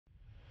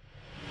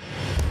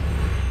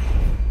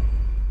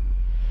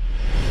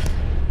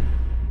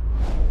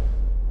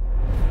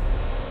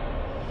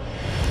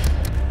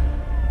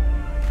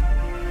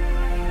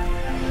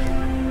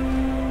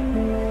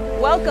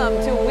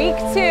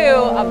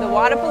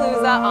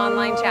Wodapalooza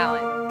Online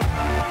Challenge.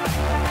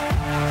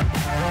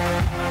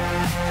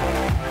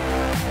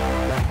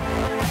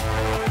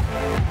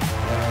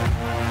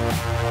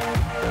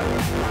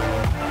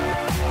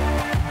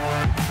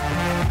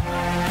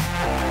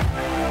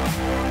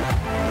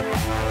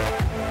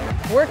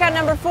 Workout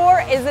number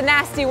 4 is a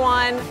nasty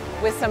one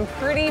with some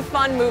pretty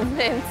fun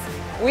movements.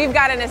 We've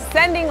got an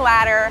ascending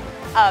ladder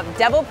of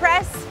double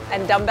press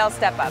and dumbbell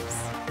step-ups.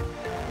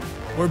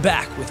 We're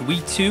back with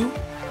week 2,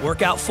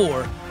 workout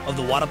 4 of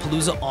the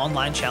Wodapalooza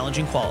Online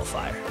Challenging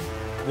Qualifier.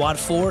 WOD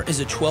 4 is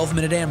a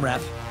 12-minute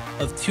AMRAP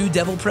of 2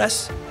 devil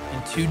press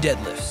and 2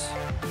 deadlifts.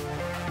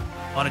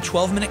 On a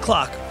 12-minute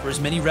clock, for as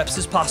many reps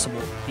as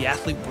possible, the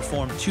athlete will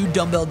perform 2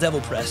 dumbbell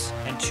devil press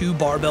and 2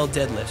 barbell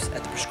deadlifts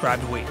at the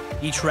prescribed weight.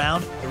 Each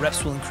round, the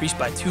reps will increase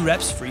by 2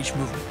 reps for each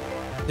movement.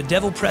 The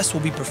devil press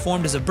will be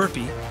performed as a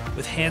burpee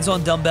with hands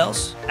on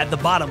dumbbells at the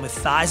bottom with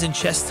thighs and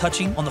chest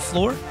touching on the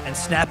floor and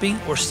snapping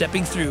or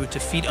stepping through to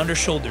feet under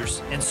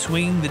shoulders and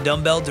swinging the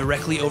dumbbell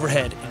directly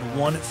overhead in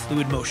one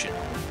fluid motion.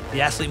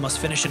 The athlete must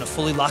finish in a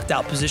fully locked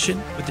out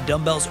position with the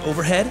dumbbells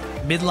overhead,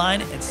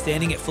 midline, and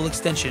standing at full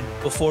extension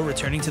before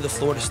returning to the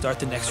floor to start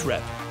the next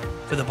rep.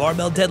 For the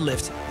barbell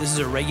deadlift, this is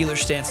a regular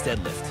stance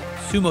deadlift.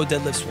 Sumo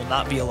deadlifts will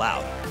not be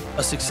allowed.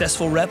 A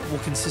successful rep will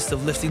consist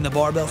of lifting the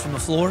barbell from the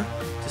floor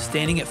to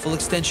standing at full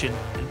extension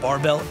and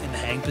barbell in the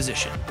hang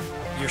position.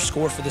 Your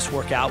score for this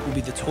workout will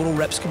be the total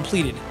reps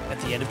completed at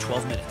the end of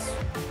 12 minutes.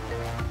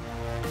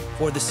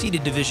 For the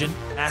seated division,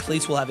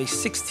 athletes will have a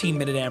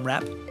 16-minute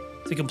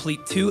AMRAP to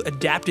complete 2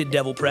 adapted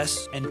devil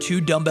press and 2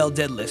 dumbbell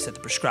deadlifts at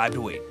the prescribed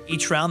weight.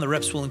 Each round, the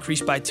reps will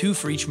increase by 2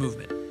 for each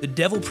movement. The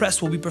devil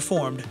press will be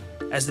performed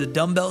as the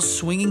dumbbells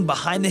swinging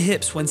behind the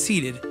hips when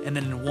seated, and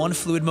then in one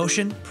fluid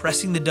motion,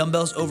 pressing the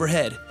dumbbells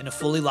overhead in a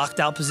fully locked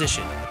out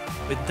position,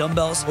 with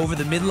dumbbells over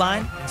the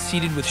midline and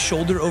seated with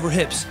shoulder over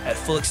hips at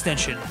full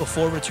extension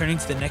before returning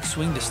to the next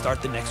swing to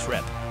start the next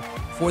rep.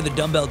 For the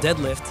dumbbell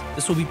deadlift,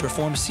 this will be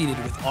performed seated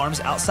with arms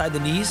outside the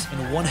knees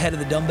and one head of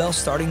the dumbbell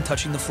starting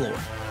touching the floor.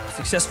 A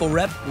successful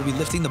rep will be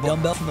lifting the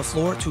dumbbell from the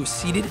floor to a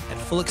seated at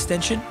full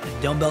extension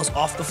and dumbbells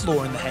off the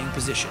floor in the hang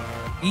position.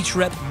 Each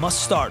rep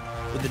must start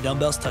with the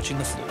dumbbells touching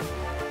the floor.